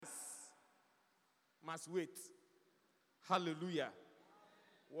must wait. Hallelujah.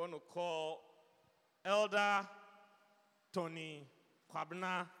 We want to call Elder Tony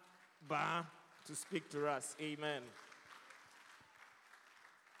Kwabena Ba to speak to us. Amen.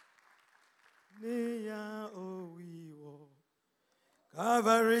 Neya owiwo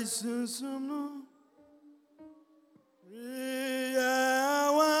Calvary susumno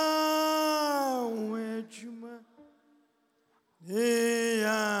Neya wa wechuma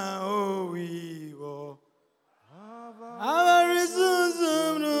Neya owiwo Calvary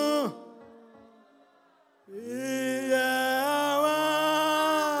susumno Neya wa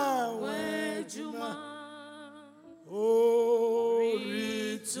wechuma Oh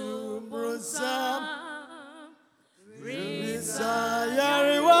ritu Sam Risa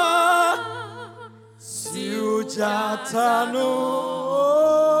Yariwa Siujatano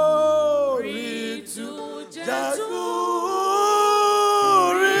Ritu Jaturika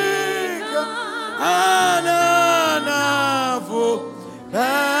Ananafu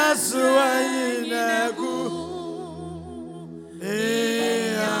Pesuainagu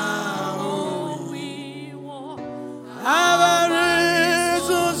Ea Owiwo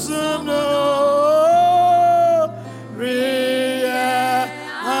Avarisu Sumno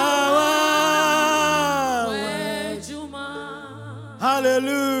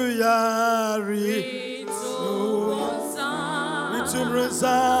Hallelujah, Ritum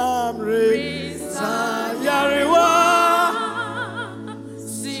Yariwa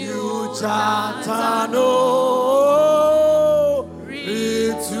Siujatano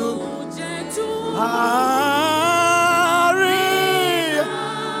Ritum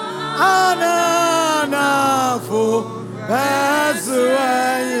Ananafu Pesuainagu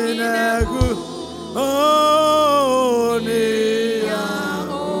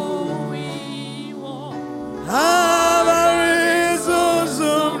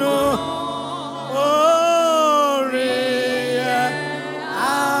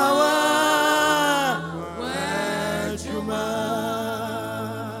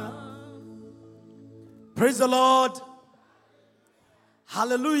Praise the Lord.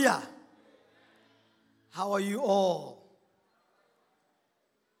 Hallelujah. How are you all?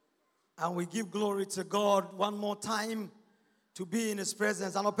 And we give glory to God one more time to be in His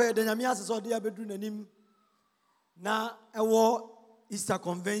presence. And obey the nyamias so dia bedru nanim na ewo Easter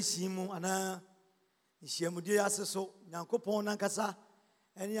convention mu ana ihyiamudie ase so Nyankopon nankasa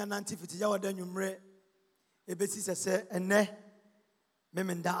ene ananti fiti ya wada nwumre ebesi sese ene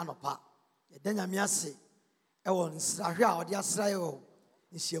memenda anopa eda nyamiase ewo nsrahwe a ode asrae o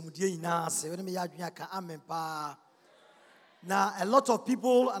ihyiamudie nyina ase we me ya adwen aka amen pa. Now a lot of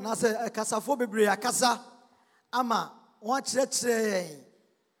people and I say kasafo bebre akasa ama wan kyerɛkyerɛ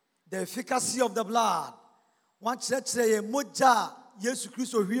the efficacy of the blood wan kyerɛkyerɛ moja Yesu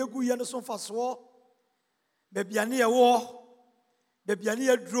Kristo hwiegu ye no so faso bebiane ye wo bebiane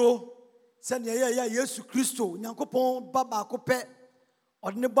ye duro sɛ ne ye Yesu Kristo Nyankopɔn baba ko pɛ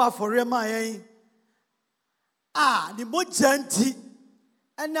ɔde ne ba afɔre ma yɛn ne moja nti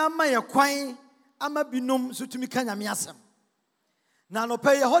ɛna ama ye kwan ama binom so tumi ka nyame asɛm. Now, no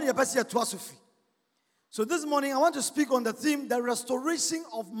pay your So this morning, I want to speak on the theme, the restoration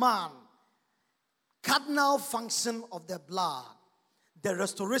of man. Cardinal function of the blood. The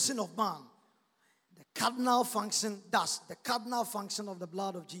restoration of man. The cardinal function, that's the cardinal function of the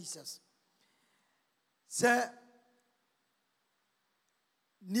blood of Jesus. Say,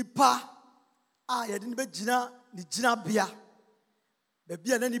 nipa, yadin be jina, ni jina bia.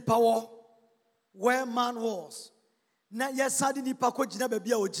 Be na nipa wo, where man was. Na yesadi nipa ko gina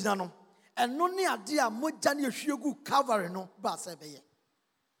baabi a ogina no eno ne ade a mogya ne ehwiegu Calvary no ba se beye.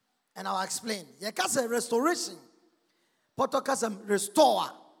 And I'll explain. Yekasa restoration potokasa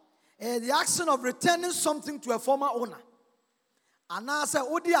restore the action of returning something to a former owner. Ana se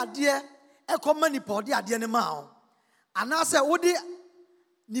odi ade ekoma nipa odi ade ne ma o ana se odi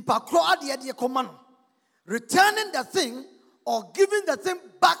nipa kro ade ade ekoma no returning the thing or giving the thing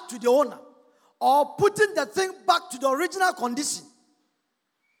back to the owner. Or putting the thing back to the original condition.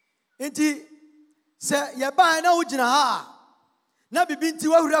 Inti say ye ba na ugina ha na bibinti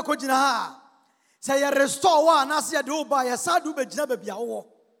wa hura ko gina ha say ye restore wa na say de oba ye sadu be gina ba bia wo.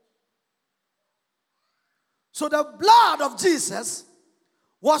 So the blood of Jesus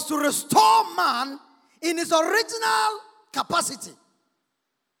was to restore man in his original capacity.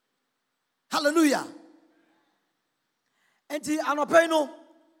 Hallelujah. Inti anope no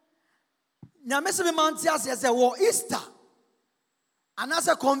nyame me man tia se wo Easter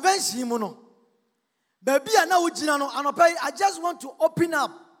anasa convention mu no baby na ugina no anopai. I just want to open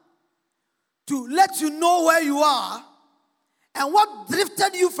up to let you know where you are and what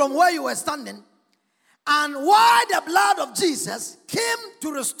drifted you from where you were standing And why the blood of Jesus came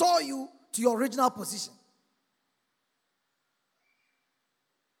to restore you to your original position.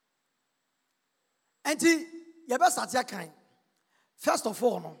 And you better start your kind. First of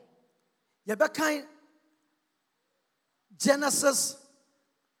all, you better kind Genesis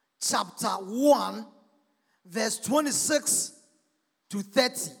chapter 1, verse 26 to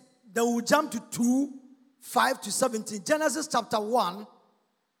 30. Then we'll jump to 2, 5 to 17. Genesis chapter 1,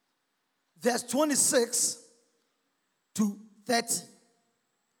 verse 26 to 30.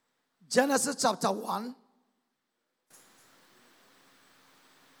 Genesis chapter 1.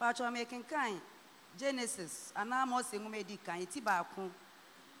 Pacho making kind. Genesis. Anamo singumedi kind. Tibaku.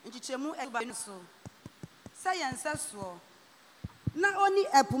 Inchichemu ebanuso. Science so. Na only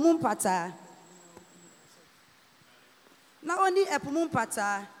epumum pata. Na only epumum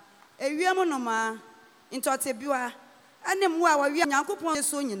pata. Ewiemu noma. Intotebiwa. Ane mwa wa wi Nyankopɔn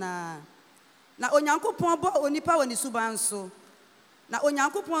so nyina. Na Onyankopɔn bo onipa woni suban so. Na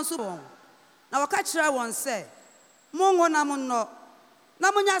Onyankopɔn so bon. Na waka kira won se. Mongo na monno.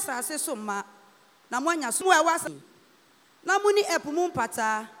 Na munya asase so ma. Na mwanya so wa wasa. Na muni epumum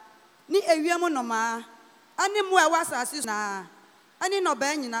pata. Ni ewiemu noma. Ane mwa asase na. Ane no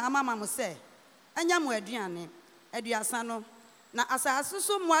ba nyina amama mo se. Anya mo aduane. Aduasa no. Na asase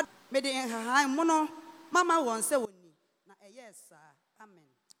so mwa mede enhahan mo no. Mama won se woni. Na yes sir. Amen.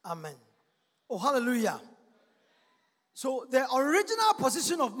 Amen. Oh, hallelujah. So the original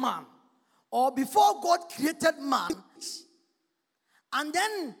position of man, or before God created man, and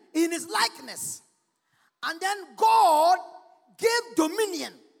then in his likeness, and then God gave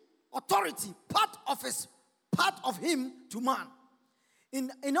dominion, authority, part of him to man.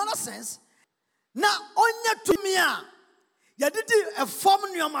 In other sense, na onye to me ya didi a form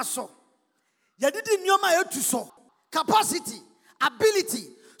nyoma so. Ya didi nyoma yetu so. Capacity, ability.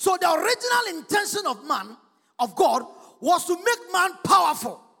 So the original intention of man, of God, was to make man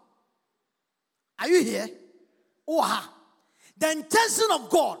powerful. Are you here? The intention of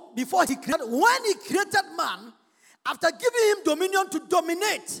God before he created, when he created man, after giving him dominion to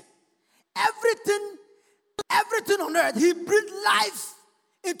dominate everything on earth, he breathed life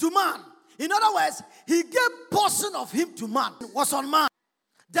into man. In other words, he gave portion of him to man. It was on man.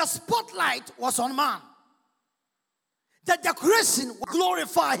 The spotlight was on man. The decoration will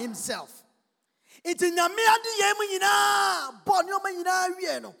glorify himself. It's in the yemu bon yo nyina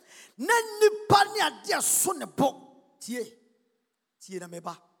wie no. Na nipa ne ade so ne bo. Tie na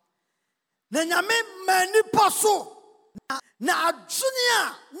meba. Na nyame ma nipa so. Na adwene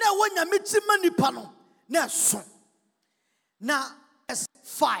a na wo nyame ti ma nipa no na so. Na verse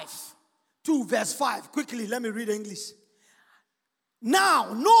 5. 2 verse 5. Quickly, let me read English.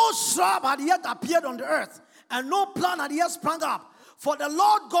 Now, no shrub had yet appeared on the earth, and no plant had yet sprung up. For the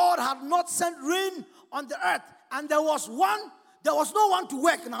Lord God had not sent rain on the earth, and there was no one to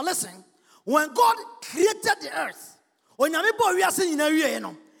work. Now listen, when God created the earth,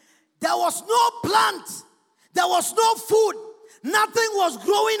 there was no plant, there was no food, nothing was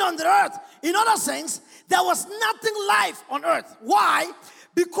growing on the earth. In other sense, there was nothing life on earth. Why?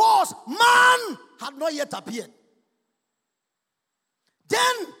 Because man had not yet appeared.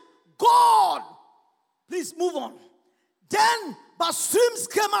 Then God, please move on. Then but streams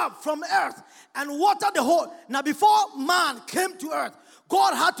came up from earth and watered the whole. Now before man came to earth,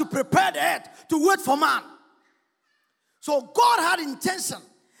 God had to prepare the earth to wait for man. So God had intention.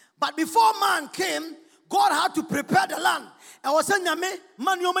 But before man came, God had to prepare the land. I was saying, man,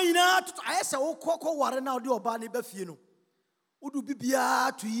 I said, oh, Coco, what now do about Nebefino? Udu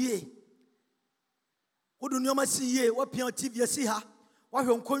Bibia to ye. Udu Nyoma see ye, what Pion TV see her.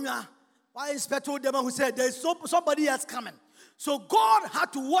 Why inspector them who said there is somebody else coming. So God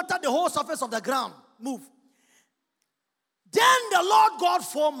had to water the whole surface of the ground. Move. Then the Lord God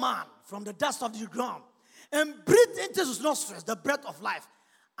formed man from the dust of the ground and breathed into his nostrils the breath of life.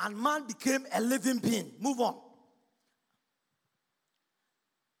 And man became a living being. Move on.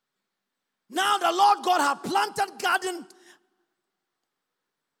 Now the Lord God had planted garden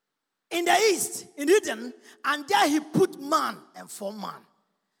in the east, in Eden, and there he put man and formed man.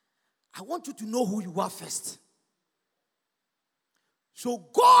 I want you to know who you are first. So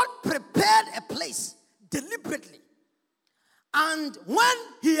God prepared a place deliberately. And when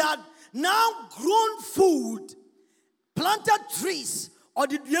he had now grown food, planted trees, or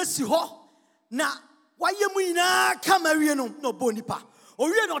did you see ho? Now, why you na come no bonipa? Or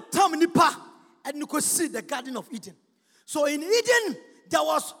you no tam nipa, and you could see the Garden of Eden. So in Eden, there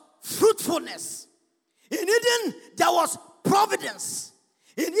was fruitfulness. In Eden, there was providence.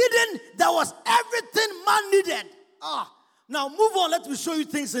 In Eden, there was everything man needed. Now move on, let me show you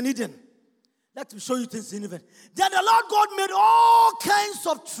things in Eden. Let me show you things in heaven. Then the Lord God made all kinds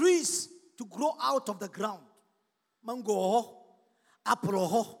of trees to grow out of the ground. Mango,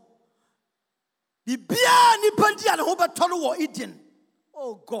 apple, Bibia nipandi and hobatolo or Eden.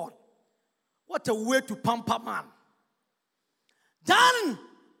 Oh God, what a way to pamper man. Then,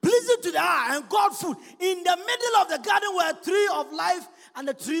 pleasing to the eye and God food. In the middle of the garden were a tree of life and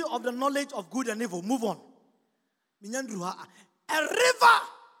a tree of the knowledge of good and evil. Move on. A river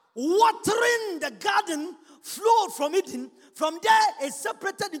watering the garden flowed from Eden. From there, it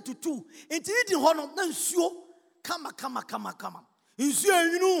separated into two. Into Eden, come.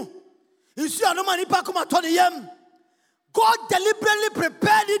 God deliberately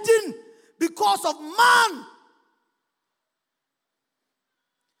prepared Eden because of man.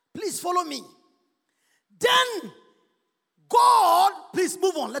 Please follow me. Then God, please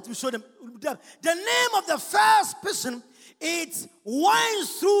move on. Let me show them. The name of the first person, it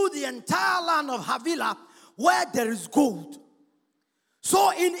winds through the entire land of Havilah where there is gold.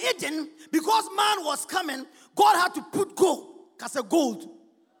 So in Eden, because man was coming, God had to put gold. Because gold.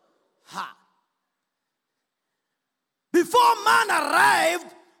 Ha. Before man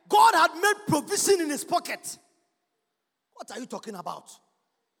arrived, God had made provision in his pocket. What are you talking about?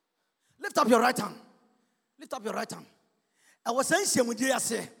 Lift up your right hand. Lift up your right hand. I was saying, say,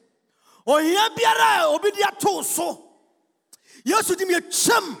 oh, here be a obidia to so. Yes, you give me a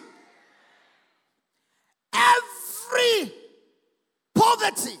chum. Every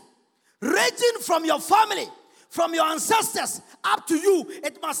poverty raging from your family, from your ancestors up to you,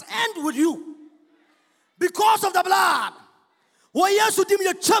 it must end with you. Because of the blood. Oh, yes, you give me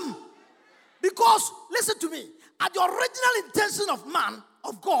a chum. Because, listen to me, at the original intention of man,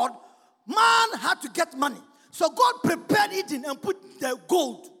 of God, man had to get money. So God prepared Eden and put the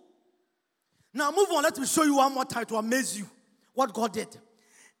gold. Now move on. Let me show you one more time to amaze you what God did.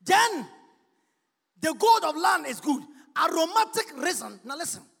 Then the gold of land is good. Aromatic resin. Now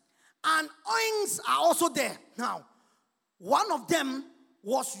listen. And oils are also there. Now, one of them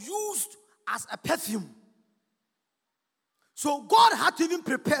was used as a perfume. So God had to even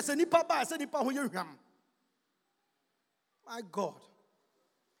prepare. My God.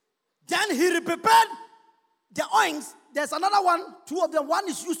 Then he prepared the oils. There's another one, two of them. One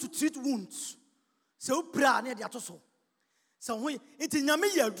is used to treat wounds. So prayer near the atoso. So we it in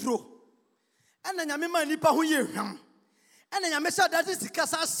Yami Yadro. And then Yamima Nipa who ye him. And then Yamesa that is the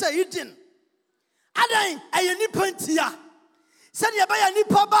Casa say it in. And then a Nipantia. Send Yabaya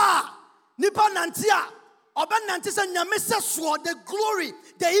Nipa Ba Nipa Nantia. Oban Nantis and Yamesa sword the glory,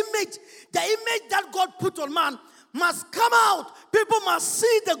 the image that God put on man must come out. People must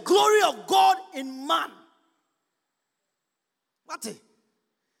see the glory of God in man. What?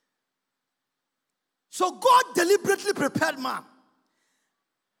 So God deliberately prepared man.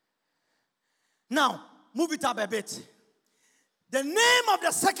 Now, move it up a bit. The name of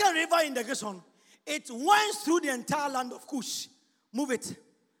the second river in the Gershon, it winds through the entire land of Cush. Move it.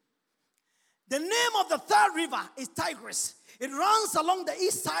 The name of the third river is Tigris. It runs along the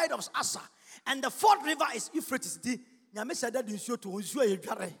east side of Asa. And the fourth river is Euphrates.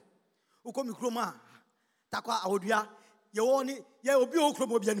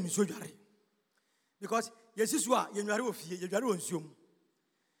 Because Yesua, you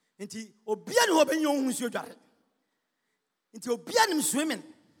Inti Obian Hoben Inti Obian swimming.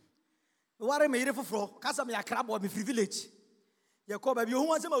 What I made for Casamia crab or free village. Yakob, you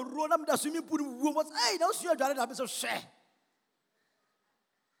want some road up the swimming pool room was hey, don't see your daughter that so share.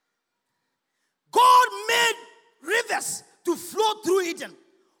 God made rivers to flow through Eden.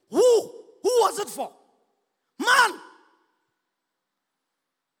 Who was it for? Man.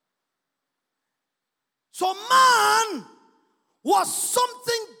 So man was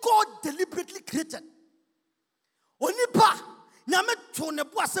something God deliberately created. Onipa nyame to ne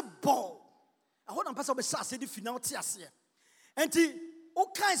bo ase ball. I hold on person be say the final ti ase. Enti o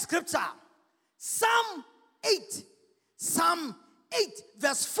kan scripture Psalm 8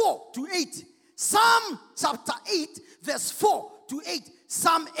 verse 4 to 8. Psalm chapter 8 verse 4 to 8.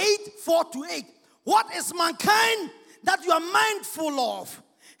 Psalm 8 4 to 8. What is mankind that you are mindful of?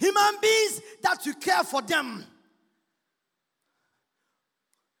 Human beings that you care for them.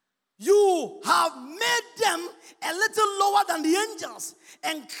 You have made them a little lower than the angels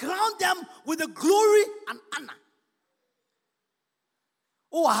and crowned them with the glory and honor.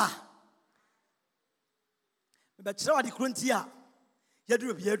 Oh, ah. But you know the Corinthians, you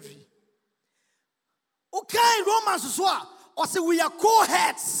do be okay, Romans so or say we are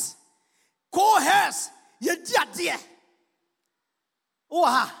co-heads. Co-heads, you dear. Oh,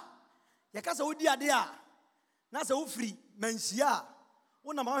 ah. You can't say, oh, dear. Now, so free, mensia.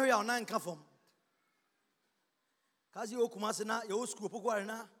 One of my nine come from Kasi yo Kumasi na yo school pokuare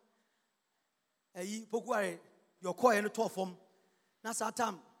na eyi pokuare your koye no to form na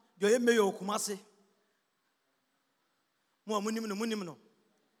satam yo ye me yo Kumasi mo munim no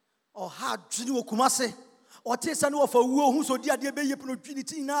o ha dwini wo Kumasi o te se no fa wuo hu so di ade be yep no dwini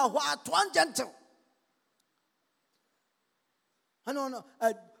ti na ho ato gentle ano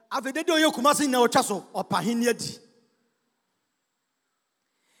avede de yo Kumasi na o twa so o pa hini adi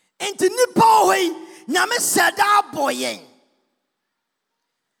enti nipa ohoi nyame seda boyen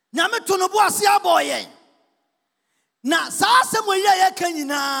nyame to no bo ase aboyen na saa asemo ye ye kan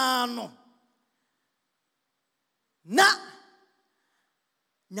nyina no na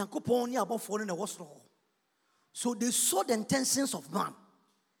nyankopon ni abofo no na wosoro. So they saw the intentions of man.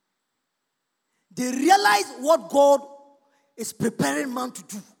 They realized what God is preparing man to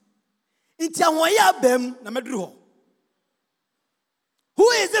do. Inti ahoya bem na medru ho. Who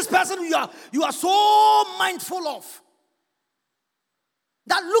is this person you are so mindful of?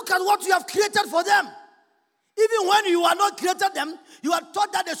 That look at what you have created for them. Even when you are not created them, you had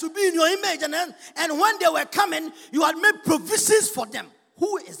thought that they should be in your image. And when they were coming, you had made provisions for them.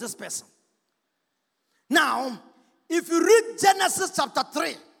 Who is this person? Now, if you read Genesis chapter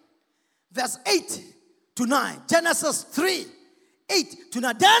 3, verse 8 to 9. Genesis 3, 8 to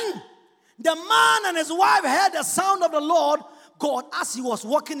 9. Then the man and his wife heard the sound of the Lord God as he was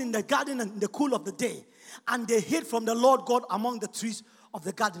walking in the garden in the cool of the day. And they hid from the Lord God among the trees of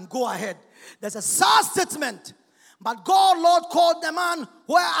the garden. Go ahead. There's a sad statement. But God, Lord, called the man,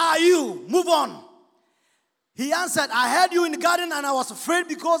 where are you? Move on. He answered, I heard you in the garden and I was afraid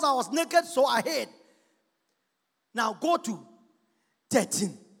because I was naked, so I hid. Now go to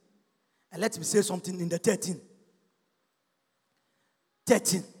 13. And let me say something in the 13.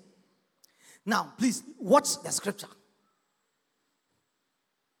 13. Now, please, watch the scripture.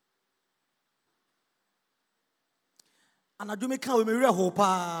 And I do make hope.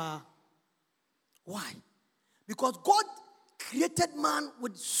 Why? Because God created man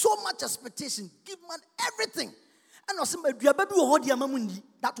with so much expectation, give man everything. And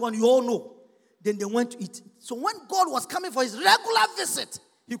that one you all know. Then they went to eat. So when God was coming for his regular visit,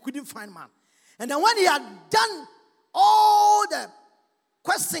 he couldn't find man. And then when he had done all the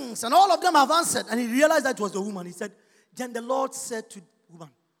questions and all of them have answered, and he realized that it was the woman, he said, then the Lord said to the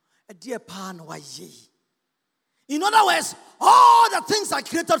woman, dear pan, why ye? In other words, all the things I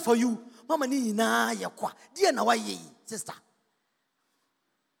created for you, mama ni na yakwa, dear na why ye, sister.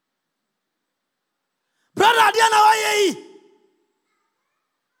 Brother, dear na why ye?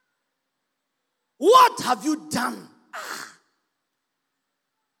 What have you done?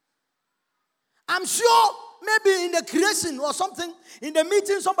 I'm sure maybe in the creation or something, in the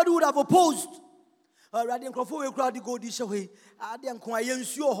meeting, somebody would have opposed. Radiant Crawford will go this way. I didn't quite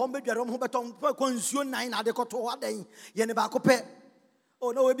ensure home, but you're home, but on consume 9 at the Coto, what day, Yenebacope.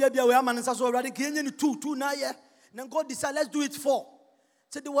 Oh, no, maybe a woman is also already getting 2 9. Then God decided, let's do it 4.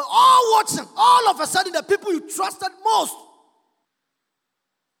 So they were all watching. All of a sudden, the people you trusted most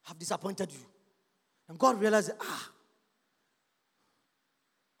have disappointed you. And God realized,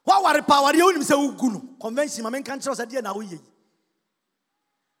 what were the power you him say ugunu? Convince him, I mean, can't trust idea now.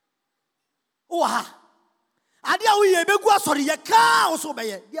 Oh, idea we be go sorry, ye can't also be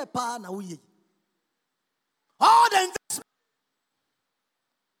ye pa na we. All the investment.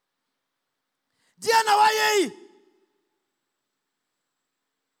 Dear na ye.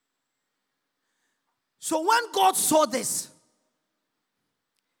 So when God saw this,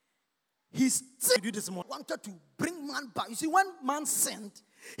 he still did this morning. Wanted to bring man back. You see, when man sinned,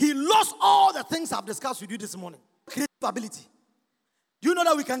 he lost all the things I've discussed with you this morning. Creative ability. Do you know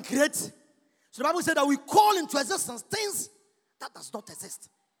that we can create? So the Bible said that we call into existence things that does not exist.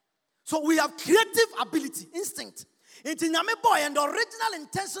 So we have creative ability, instinct. And the original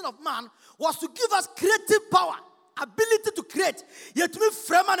intention of man was to give us creative power, ability to create. Yet we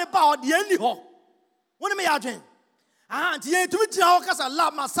frame and about the only hope. What am I doing? God,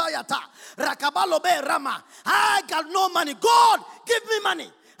 I got no money. God, give me money.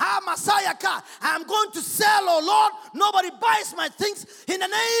 Messiah car. I'm going to sell, oh Lord. Nobody buys my things in the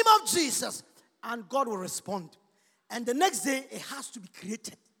name of Jesus. And God will respond. And the next day, it has to be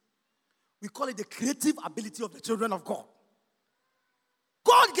created. We call it the creative ability of the children of God.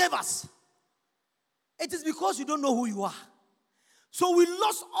 God gave us. It is because you don't know who you are. So we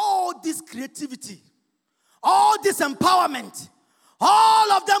lost all this creativity. All this empowerment,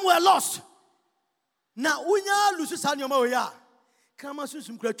 all of them were lost. Now, unya loses on your moya. Kama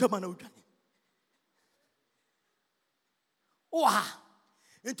susum kreator mana udani. Oh,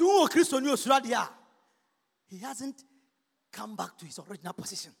 into who Christ on your Australia. He hasn't come back to his original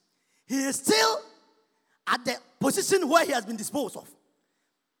position. He is still at the position where he has been disposed of.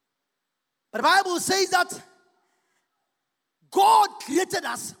 But the Bible says that God created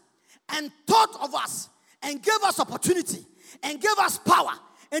us and thought of us and gave us opportunity and gave us power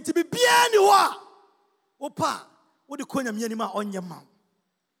and to be anywhere. Opa, what the coin of Yanima on your mouth.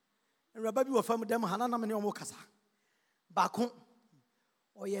 And Rabbi, you were from them, Hanana Mokasa. Back home,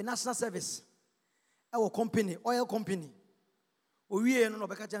 or your national service, our company, oil company. We are no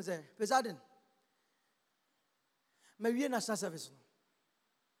better chance. President, maybe national service.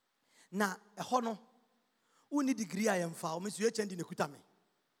 Now, a honor, who need degree I am found, Miss Yachan in the Kutame.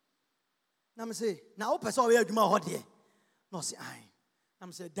 Now, I say, now, person, where you my hot here. No, say,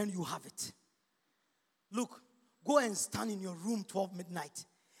 I'm saying, then you have it. Look, go and stand in your room 12 midnight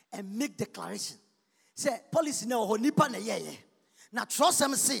and make declaration. Say, policy now, ho nipa na ye. Now, trust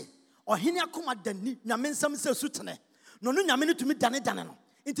them say, or hinia kuma deni, na men some say sutane. No, no, nyamini to me dane.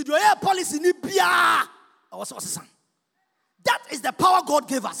 Into the air policy ni bia. That is the power God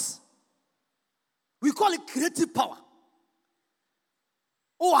gave us. We call it creative power.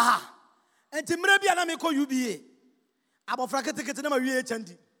 Oh, aha. And to maybe I am call UBA. I'm afraid to get number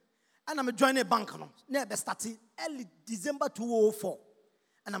UHND. And I'm joining a bank. Never starting early December 2004.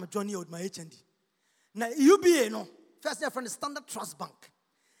 And I'm joining with my HND. Now, UBA, no, first year from the Standard Trust Bank.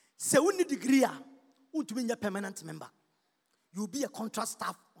 So, we need degree to be a permanent member. You'll be a contract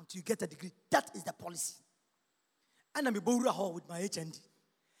staff until you get a degree. That is the policy. And I'm a Bora Hall with my HND.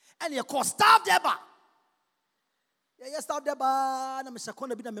 And you call staff there. Yeah, staff there. And I'm a second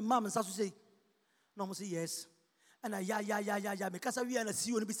bit of my mom and Sasu say, no, I say yes. And I, yeah. Because we are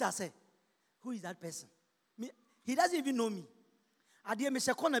see you say, who is that person? He doesn't even know me. I dear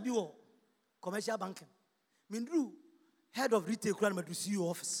Mr. Konabiwo, commercial banking. Mindru, head of retail, to CEO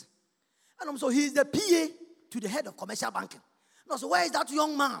office. And I'm so he is the PA to the head of commercial banking. No, so where is that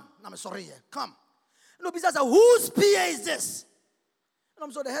young man? And I'm sorry, come. No, because whose PA is this? And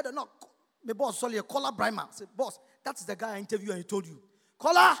I'm so the head of, no, my boss, sorry, Kola Brimer. I said, boss, that's the guy I interviewed and he told you.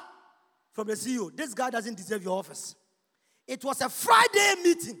 Kola, from the CEO, this guy doesn't deserve your office. It was a Friday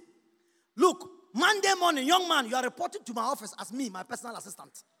meeting. Look, Monday morning, young man, you are reporting to my office as me, my personal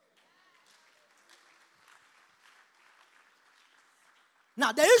assistant.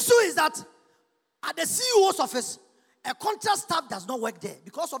 Now, the issue is that at the CEO's office, a contract staff does not work there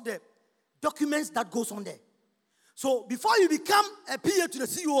because of the documents that goes on there. So before you become a PA to the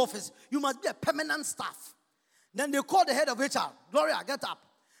CEO office, you must be a permanent staff. Then they call the head of HR. Gloria, get up.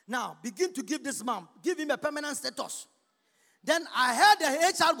 Now, begin to give this man, give him a permanent status. Then I heard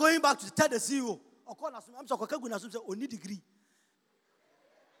the HR going back to tell the CEO, I'm sorry, only degree.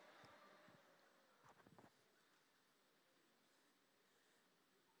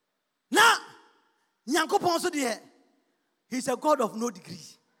 Now, Nyankopon also there. He's a God of no degree.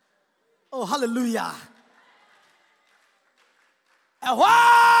 Oh, hallelujah. And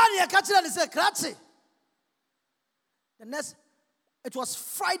when you catch it and say, Kratzi. The next, it was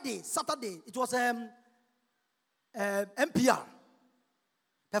Friday, Saturday. It was MPR,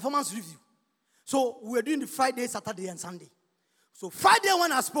 performance review. So we were doing the Friday, Saturday, and Sunday. So Friday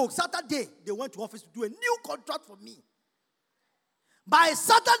when I spoke, Saturday they went to office to do a new contract for me. By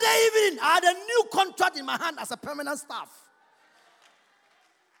Saturday evening, I had a new contract in my hand as a permanent staff.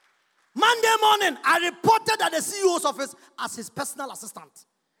 Monday morning, I reported at the CEO's office as his personal assistant.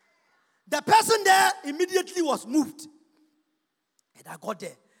 The person there immediately was moved. And I got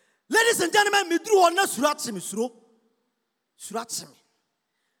there. Ladies and gentlemen, me drew on surachimi suro. Surachimi.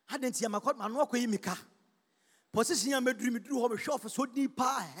 Hadn't see my court man walk with Mika. Position ya me drew home shop for so deep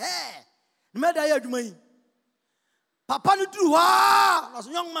hair. No matter how you Papa no drew as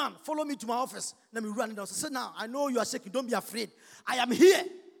a young man, follow me to my office. Let me run down. Say now, I know you are shaking. Don't be afraid. I am here.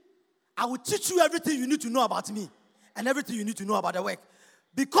 I will teach you everything you need to know about me and everything you need to know about the work.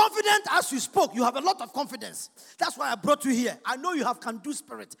 Be confident as you spoke. You have a lot of confidence. That's why I brought you here. I know you have can-do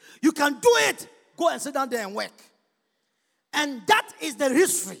spirit. You can do it. Go and sit down there and work. And that is the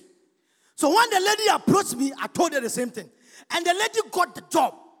history. So when the lady approached me, I told her the same thing. And the lady got the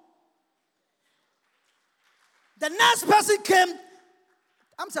job. The next person came.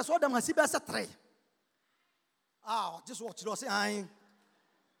 I'm just saw them. I see best 3. Just watch it. I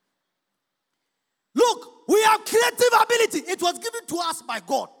look, we have creative ability. It was given to us by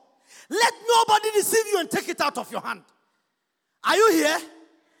God. Let nobody deceive you and take it out of your hand. Are you here?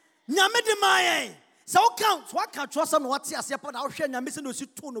 So what can trust on what's here? But I'll share your missing no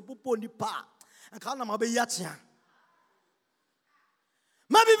tone of Pupo Nipa and Kalama Yacha.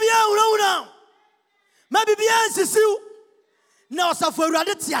 Maybe be out now. Maybe be answers you. Now, so for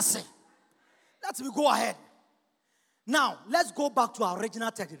Raditiase. Let's go ahead. Now, let's go back to our original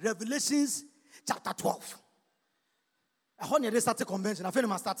text, Revelations chapter 12. I heard they started convention. I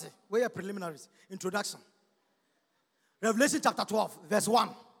feel started. Where are preliminaries? Introduction. Revelation chapter 12, verse 1.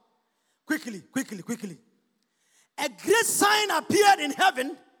 Quickly. A great sign appeared in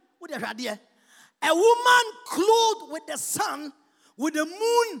heaven. What is idea? A woman clothed with the sun, with the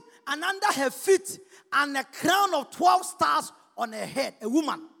moon, and under her feet, and a crown of 12 stars on her head. A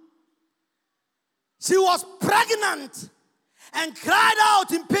woman. She was pregnant and cried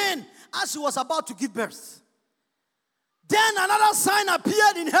out in pain as she was about to give birth. Then another sign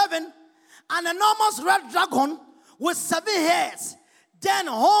appeared in heaven, an enormous red dragon with 7 heads, 10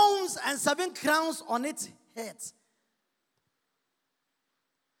 horns, and 7 crowns on its heads.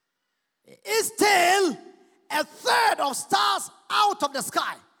 Its tail, a third of stars out of the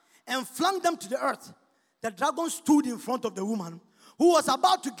sky, and flung them to the earth. The dragon stood in front of the woman who was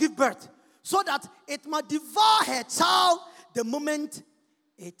about to give birth, so that it might devour her child the moment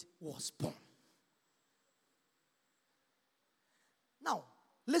it was born. Now,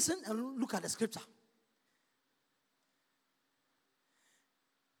 listen and look at the scripture.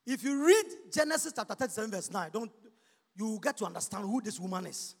 If you read Genesis chapter 37, verse 9, you get to understand who this woman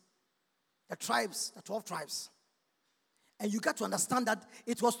is. The tribes, the 12 tribes. And you get to understand that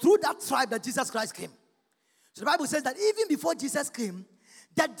it was through that tribe that Jesus Christ came. So the Bible says that even before Jesus came,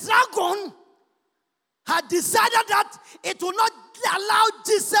 the dragon had decided that it will not allow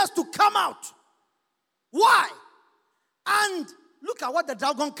Jesus to come out. Why? And look at what the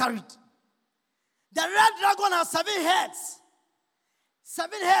dragon carried. The red dragon has 7 heads.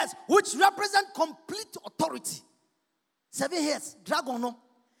 7 heads, which represent complete authority. 7 heads, dragon, no.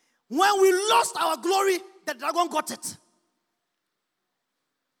 When we lost our glory, the dragon got it.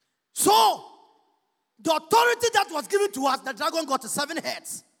 So, the authority that was given to us, the dragon got 7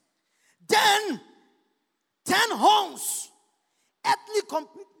 heads. Then, 10 horns, earthly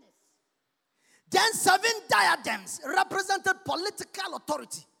completeness. Then 7 diadems represented political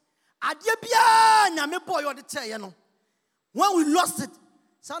authority. When we lost it,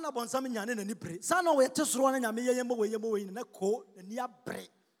 Sana bonsami nyane na ni bre. Sana we tesoro na nyame yeyemo we na ko na ni abre.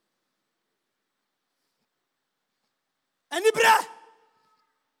 Ani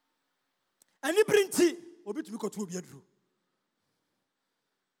bre nti obi tumi kotu obi aduru.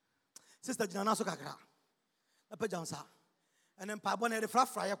 Sister Jina na so kakra. Na pa jansa. Enen pa bo na re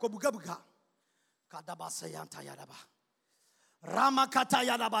frafra ya ko buga. Kadaba se yanta yadaba. Rama kata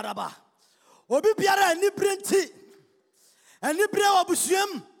yadaba raba. Obi biara ani bre nti. Ani bre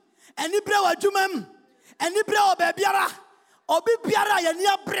obusuam, ani bre wadwumam, ani bre obabiara, obi biara ya ni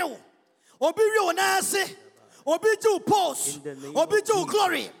abrew. Obi wi onase, obi ju pose, obi ju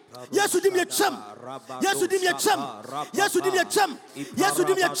glory. Yes, you give me a chum. Yes, you give me a chum. Yes, you give me a chum. Yes, you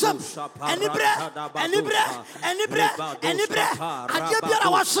give me a chum. Any bread. Adia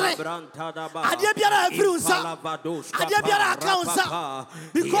biara wasre. Adia biara everyunsa. Adia biara accounts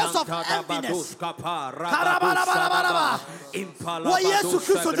because of enviness. Karabarabaraba. Wa Yesu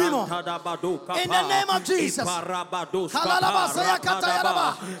Kristo dimo. In the name of Jesus. Kalalaba sayakata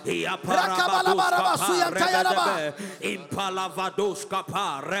yaraba. Rakabalabaraba suyantayaraba. Impalavados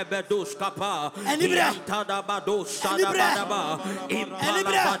kapa. Rebedos kapa, Iantada bados sadabadaba,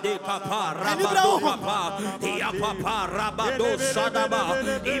 impalabade kapa, rabado kapa, iapapa rabados sadaba,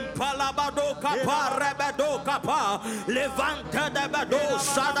 impalabado kapa, rebedo kapa, levanta de bados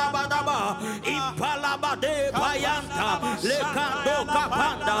sadabadaba, impalabade payanta, lekando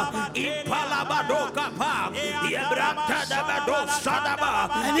kapanda, impalabado kapa, iebranta de bados sadaba,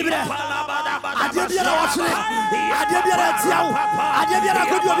 impalabadaba,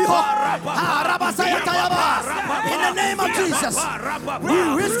 in the name of Jesus, we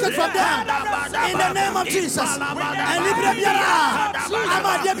risk it from them. In the name of Jesus, and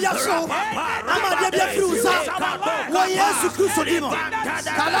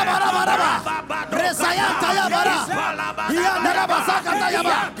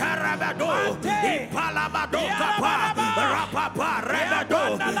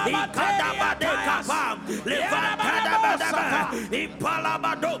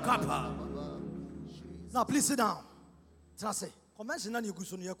now please sit down. Convention and you go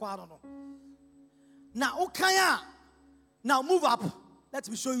now, okay. Now move up. Let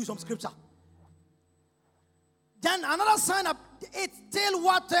me show you some scripture. Then another sign of its tail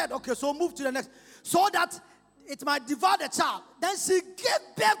watered. Okay, so move to the next. So that it might devour the child. Then she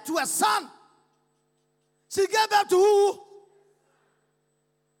gave birth to a son. She gave birth to who?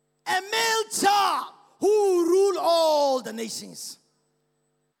 A male child who will rule all the nations.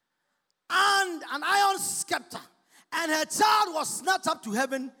 And an iron scepter. And her child was snatched up to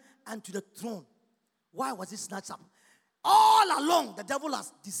heaven and to the throne. Why was it snatched up? All along, the devil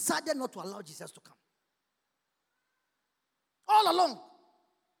has decided not to allow Jesus to come. All along.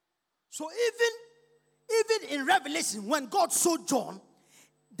 So even in Revelation, when God saw John,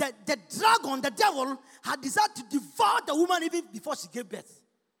 the dragon, the devil, had decided to devour the woman even before she gave birth.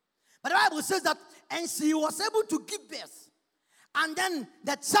 But the Bible says that, and she was able to give birth. And then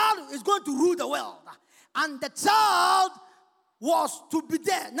the child is going to rule the world. And the child was to be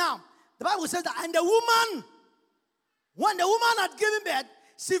there. Now, the Bible says that, and the woman, when the woman had given birth,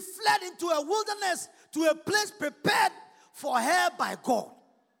 she fled into a wilderness to a place prepared for her by God,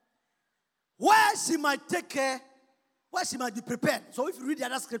 where she might take care, where she might be prepared. So if you read the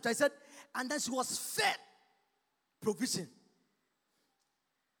other scripture, I said, and then she was fed provision.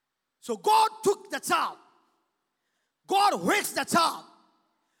 So God took the child. God raised the child.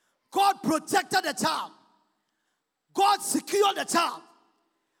 God protected the child. God secured the child.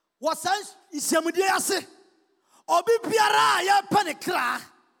 What sense is Sister,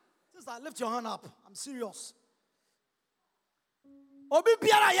 lift your hand up. I'm serious. Obi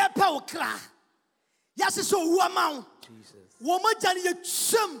biara ye pa okra. Yase so wu amount. Jesus. Woman jani ye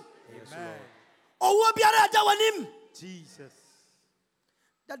chum. Amen. Owo biara da wanim. Jesus.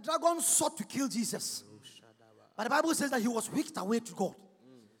 The dragon sought to kill Jesus. But the Bible says that he was whisked away to God.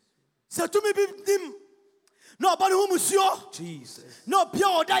 Say to me, him. No, but whom Jesus. No,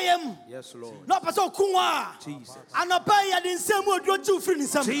 pure diam. Yes, Lord. No, but so kunwa. Jesus. And no pay at the same word you do free in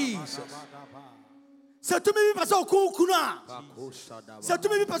some. Jesus. Say to me, Pastor Kuna. Say to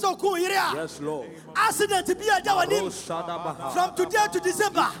me, Pastor Kuna. Yes, Lord. Accident to be a Jawanim. From today to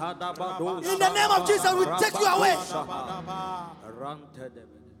December. In the name of Jesus, we take you away.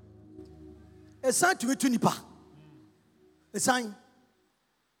 A sign to me to Nipa. A sign.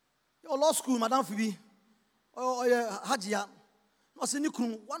 Your law school, Madame Phoebe. Or Hajia.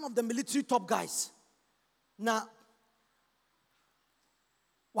 One of the military top guys. Now,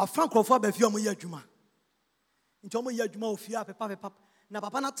 what Frank Crawford be few more Juma. Into omo ye adwuma ofia papa na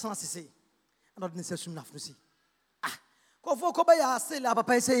papa na tena sese na odne sesum na afrosi kofo ko ba ya sele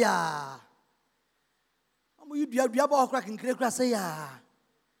papa say ya omo yu dua ba okra kinkire kra say ya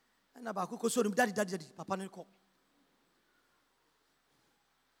na ba ko so daddy papa ne ko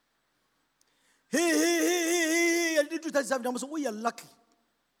hey did you tell them so we are lucky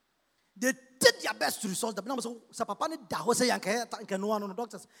they did their best to resolve the problem so papa ne da ho say ya nke no one no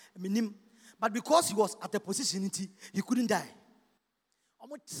doctors minim. But because he was at a position, he couldn't die. I'm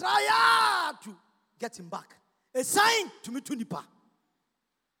going to try to get him back. A sign to me to Nipa.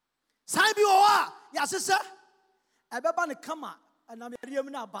 Sign be over. Yes, sir. I be ban come and I'm here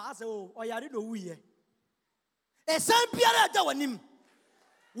now. But oh, I already know we. A sign be there him.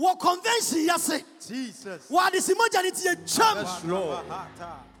 What convention? Yes, sir. Jesus. What is imaginity? A chum. Yes, Lord.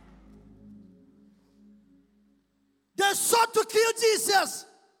 They sought to kill Jesus.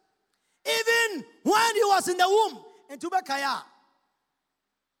 Even when he was in the womb, in Tubekaya,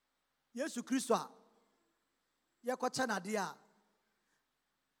 Yesu Christo, Yakochana dia,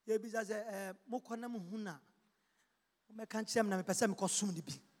 Yebiza, Mokonam Huna, Mekanchem, and Pesam Kosum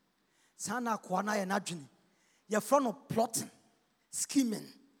Dibi, Sana Kwana and Adjuni, your front of plotting, scheming,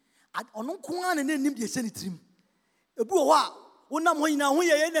 at Onokwan and then named the Senatrim. A boa, Unamoina,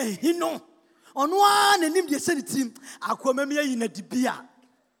 we are in a hino, on one and named the Senatrim, Aquamemia in a dibia.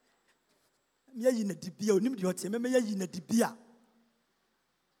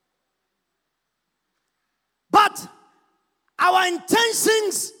 But our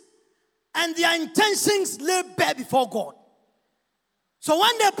intentions and their intentions lay bare before God. So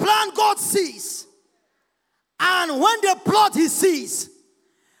when they plan, God sees. And when they plot, he sees.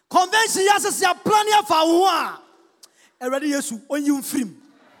 Convention yes ya plan ya for one. Already Yesu on you film.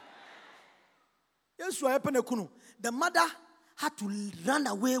 Yesu happen kuno. The mother had to run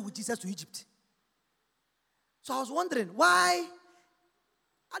away with Jesus to Egypt. So I was wondering why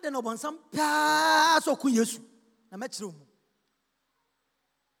I don't know about some so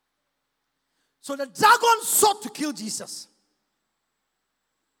So the dragon sought to kill Jesus.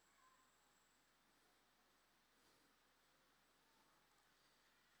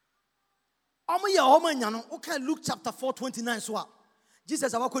 Okay, Luke chapter 4:29. So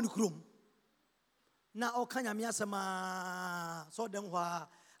Jesus was going to room. Now, Okanya Miasama so them were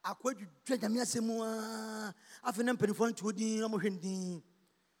Aquadu Miasemua. After them, Penifon to the Amohindi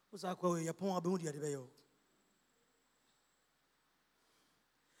was Aqua Yapon Abundi.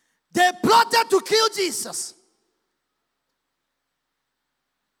 They plotted to kill Jesus.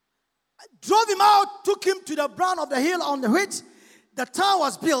 Drove him out, took him to the brow of the hill on which the town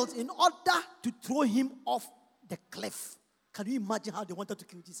was built in order to throw him off the cliff. Can you imagine how they wanted to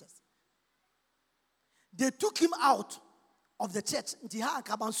kill Jesus? They took him out of the church.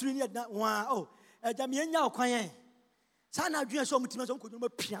 Oh, Jamianya Okwaye. Sana Adrian so mutima so ko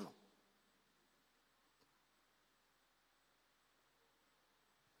piano.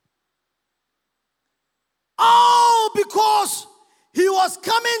 All because he was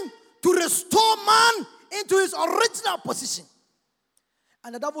coming to restore man into his original position.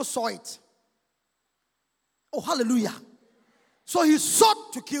 And the devil saw it. Oh, hallelujah. So he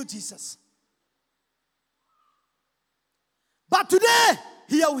sought to kill Jesus. But today,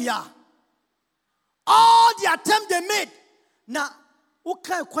 here we are. All the attempt they made. Now,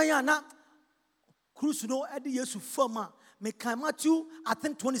 okay, kwayana cruise no edi Yesu forma. Me Matthew, I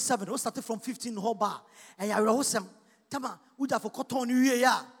think 27. We started from 15 whole bar. And I will say, Tama, we have for cotton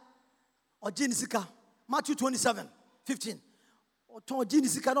ya or Genesika. Matthew 27, 15. Or Tom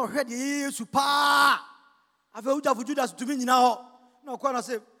Genesika no heard Yesu pa. I've heard of Judas to me now. No, quite I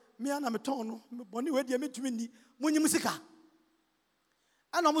say, me and I'm a ton, bonny way they meet to me, Munimusika.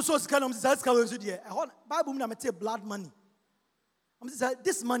 And I'm also scared of the Bible, I'm say blood money. I'm saying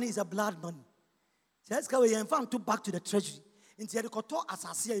this money is a blood money. Let's go and find to back to the treasury. Into the koto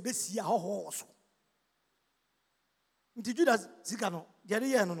asasi a besi a horse. Into Judas Zigano,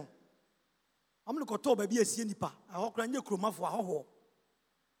 Jerry no. I'm going to koto baby a sienipa. I hope you croma for a ho.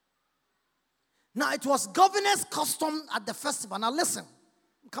 Now it was governor's custom at the festival. Now listen,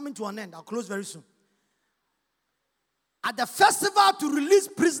 I'm coming to an end. I'll close very soon. At the festival to release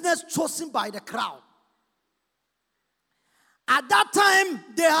prisoners chosen by the crowd. At that time,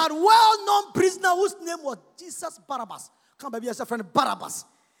 they had well-known prisoner whose name was Jesus Barabbas. Come baby, as a friend Barabbas.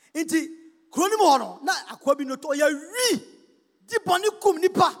 Inti kronimo na akwabi no to ya wi di boni kum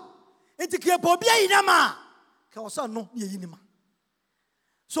nipa. Inti ke bobia inama. Ka osa no ye yinima.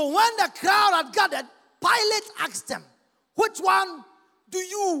 So when the crowd had gathered, Pilate asked them, "Which one do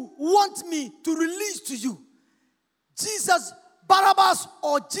you want me to release to you? Jesus Barabbas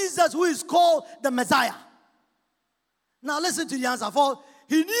or Jesus who is called the Messiah?" Now listen to the answer. For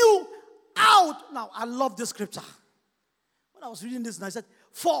he knew out. Now I love this scripture. When I was reading this, and I said,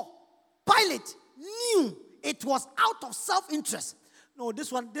 for Pilate knew it was out of self-interest. No,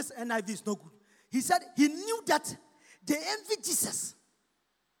 this NIV is no good. He said he knew that they envied Jesus.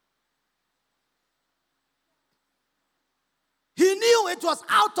 He knew it was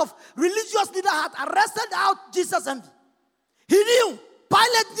out of religious leader had arrested out Jesus' envy. He knew.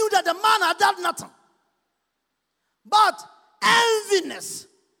 Pilate knew that the man had done nothing. But enviness.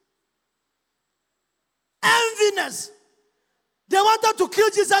 They wanted to kill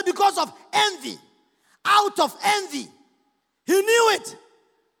Jesus because of envy. Out of envy. He knew it.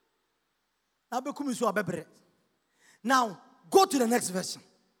 Now, go to the next verse.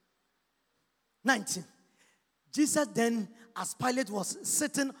 19. Jesus then, as Pilate was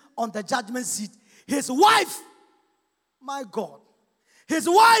sitting on the judgment seat, his wife, my God, his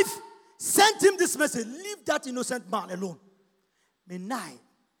wife sent him this message: leave that innocent man alone. I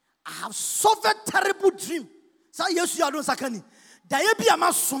have suffered terrible dream. Sa Yesu ya don sakani. Da ye bia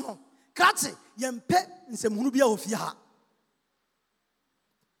masono. Krate yempe nsemhunu bia ofie ha.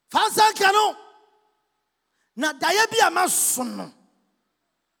 Fansa kano. Na da ye bia masono.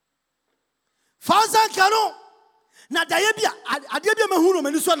 Fansa kano. Na da ye bia ade bia mahunu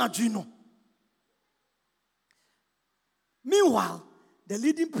mani so na dwino. Meanwhile, the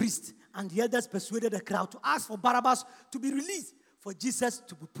leading priest and the elders persuaded the crowd to ask for Barabbas to be released, for Jesus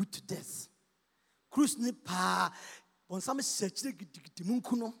to be put to death. Cruz ni pa on some search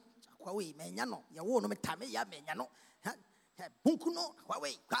munkuno kwawe menyano ya wo no metame ya menyano munkuno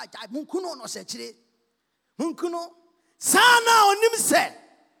kwawe munkuno no search munkuno sana onim se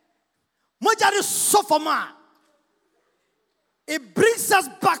mojari sofoma. It brings us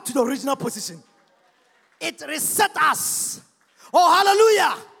back to the original position. It reset us. Oh,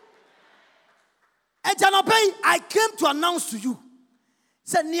 hallelujah. I came to announce to you.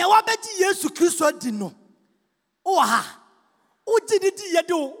 Said Niawabeti Yesu Christo dino. Oh ha. Ujidi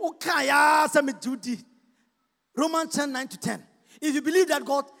yedo ukaya samidudi. Romans 10:9-10. If you believe that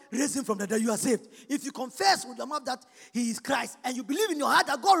God raised him from the dead, you are saved. If you confess with your mouth that he is Christ, and you believe in your heart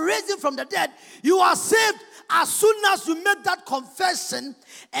that God raised him from the dead, you are saved as soon as you make that confession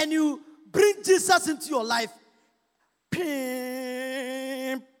and you bring Jesus into your life.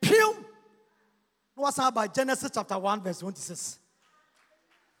 Pew. What's up by Genesis chapter 1 verse 26?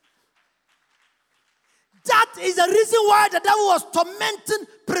 That is the reason why the devil was tormenting,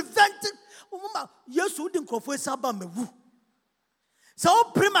 preventing. Yes, who didn't confess about me. So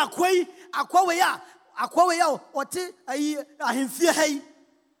prima kwei akwawe ya ote ahemfie hai.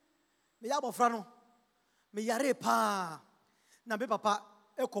 Me ya bofra no. Me yare pa. Na be papa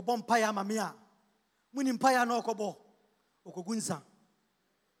ekobom pa ya mame a. Muni mpa ya na okobo. Okogunsa.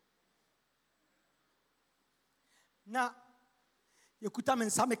 Na yekuta me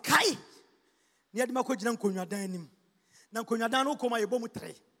nsa me kai. Ne yade makɔ gyina nkonnwadan anim. Na nkonnwadan no kɔma yɛbɔ mu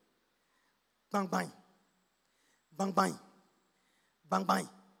 3. Bang bang. Bang bang. Bang bang.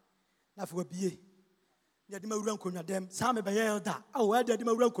 Na afɔ bie. Ne yade mawura nkonnwadam. Sa me bɛyɛ elder. Awo elder de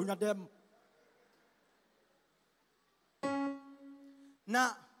mawura nkonnwadam.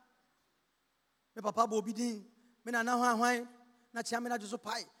 Na me papa bo bi din. Me na hwan na chia me na joso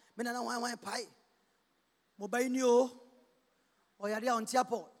pai. Me na hwan pai. Mo bai ni o. O yare a ontia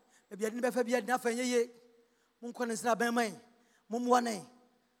po. E bia ni be fa bia na fa nyeye. Mo nko ne sra ban man. Mo mo wane.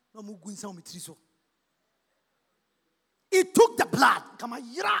 No mo gunsa o metri so. It took the blood. Kama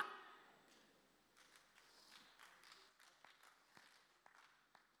yira.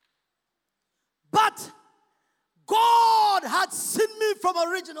 But God had seen me from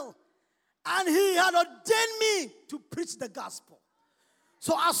original, and He had ordained me to preach the gospel.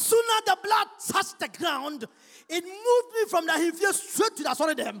 So as soon as the blood touched the ground, it moved me from the Ahimfie straight to the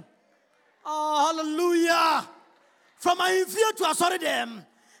Asoredem. Oh, hallelujah. From Ahimfie to Asoredem.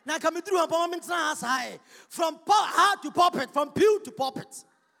 Now coming through from heart to pulpit, from pew to pulpit.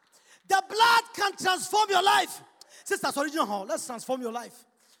 The blood can transform your life. Sisters, original hall, let's transform your life.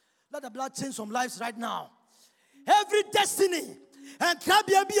 Let the blood change some lives right now. Every destiny and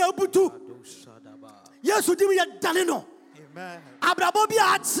Krabia be able to. Yes, you do your Danino. Amen.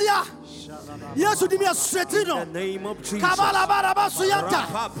 Abrabobia Atsia. Yes, you do your Stretino. In the name of Jesus. Kabala Baraba Suyanta.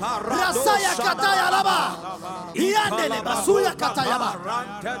 Rasaya Kataya Laba. Yandele Basuya Katayaba.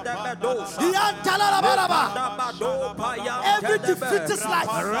 Yantala Baraba. Every defeatist life.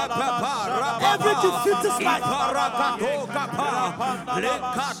 Every defeatist life.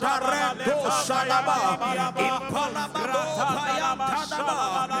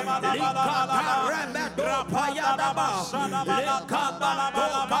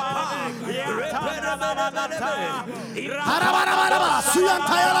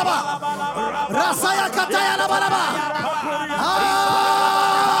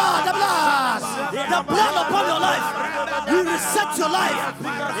 The blood upon your life will reset your life.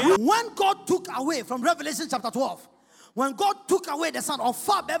 When God took away from Revelation chapter 12, when God took away the son of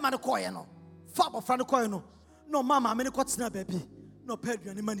Fab Emmanuel, Fab of Francoino, no mama, I'm in a baby, no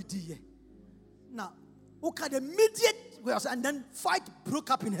pedro, any money. Now, okay, the immediate was, and then fight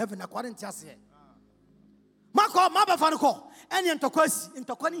broke up in heaven according to us here. Marco, Maba Franco, and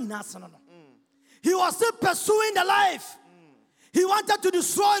Intokoni in us. He was still pursuing the life. He wanted to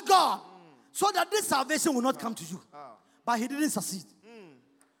destroy God so that this salvation will not come to you. But he didn't succeed.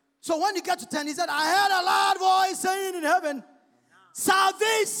 So when he got to 10, he said, I heard a loud voice saying in heaven,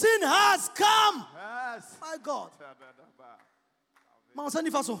 salvation has come. Yes. My God.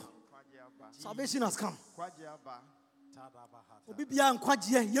 Salvation has come. Obibia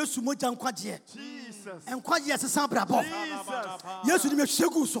nkwagye Yesu moja nkwagye Jesus nkwagye sesa brabo Yesu di me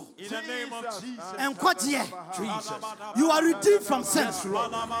shegu so in the name of Jesus nkwagye Jesus you are redeemed from sin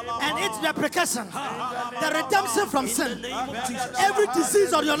and its repercussion the redemption from sin every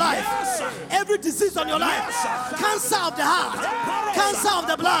disease on your life cancer of the heart cancer of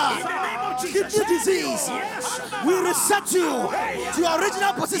the blood kidney disease we reset you to your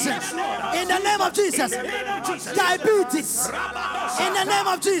original position in the name of Jesus diabetes in the name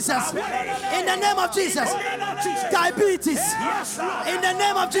of Jesus. In the name of Jesus. Diabetes. In the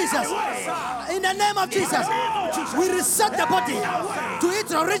name of Jesus. In the name of Jesus. We reset the body to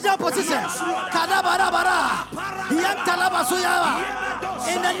its original position.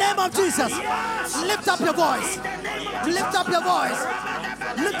 In the name of Jesus. Lift up your voice. Lift up your voice.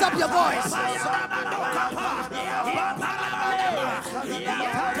 Lift up your voice.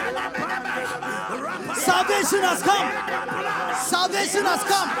 Salvation has come. Salvation has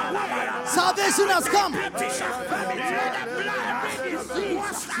come. Salvation has come.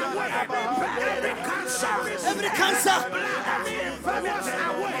 Every cancer.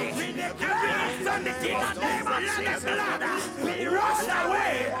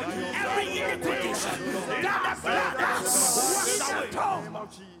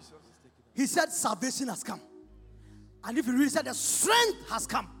 He said salvation has come. And if you really said the strength has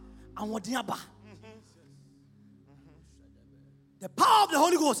come. And what the power of the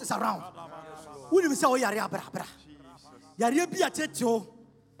Holy Ghost is around. We didn't say, oh, yare bra bra. Yare be a techo.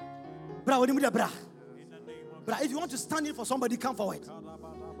 Bra, what do you bra? Bra, if you want to stand in for somebody, come forward.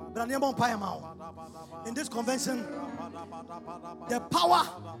 In this convention, the power,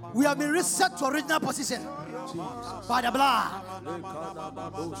 we have been reset to original position. By the blood.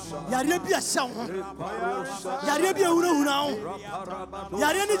 Yarabia sound. Yarabia Huna.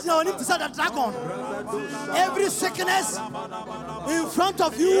 Yarani Johnny to the dragon. Every sickness in front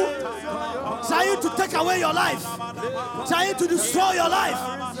of you, trying to take away your life, trying to destroy your life.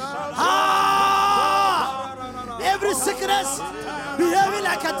 Every sickness behaving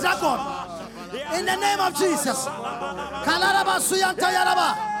like a dragon. In the name of Jesus. Kalaraba Suyanta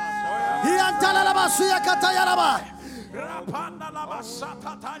Yaraba. Hiantalaraba Suyakata Yaraba.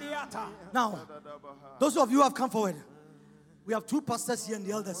 Now, those of you who have come forward, we have two pastors here and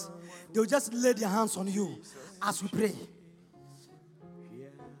the elders. They will just lay their hands on you as we pray,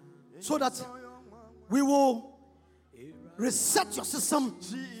 so that we will reset your system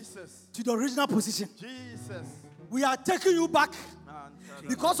to the original position. We are taking you back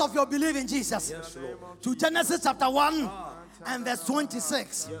because of your belief in Jesus to Genesis chapter 1 and verse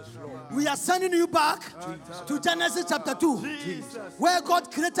 26. We are sending you back to Genesis chapter 2, where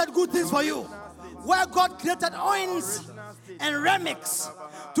God created good things for you, where God created oils and remix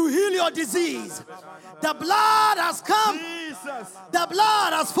to heal your disease. The blood has come. The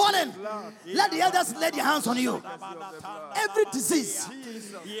blood has fallen. Let the others lay their hands on you. Every disease,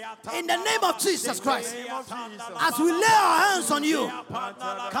 in the name of Jesus Christ, as we lay our hands on you,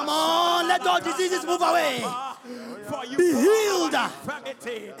 come on, let all diseases move away. Be healed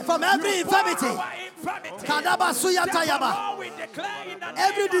from every infirmity.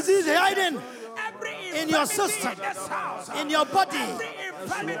 Every disease hiding in your system, in your body,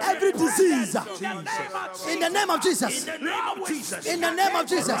 every disease, in the name of Jesus, in the name of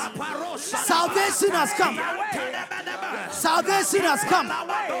Jesus, salvation has come. Salvation has come.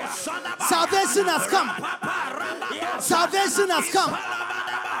 Salvation has come. Salvation has come.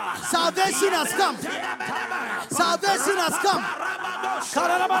 Salvation has come. Salvation has come.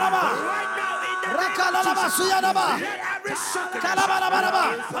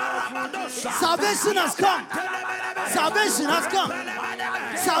 Salvation has come. Salvation has come.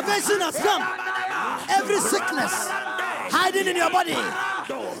 Salvation has come. Every sickness hiding in your body,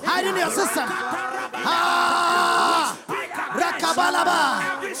 hiding in your system.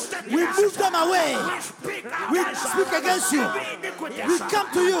 We move them away. We speak against you. We come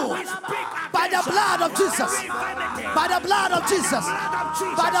to you by the blood of Jesus. By the blood of Jesus.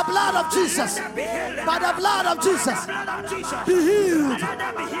 By the blood of Jesus. By the blood of Jesus. Be healed.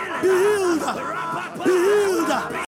 Be healed. Be healed.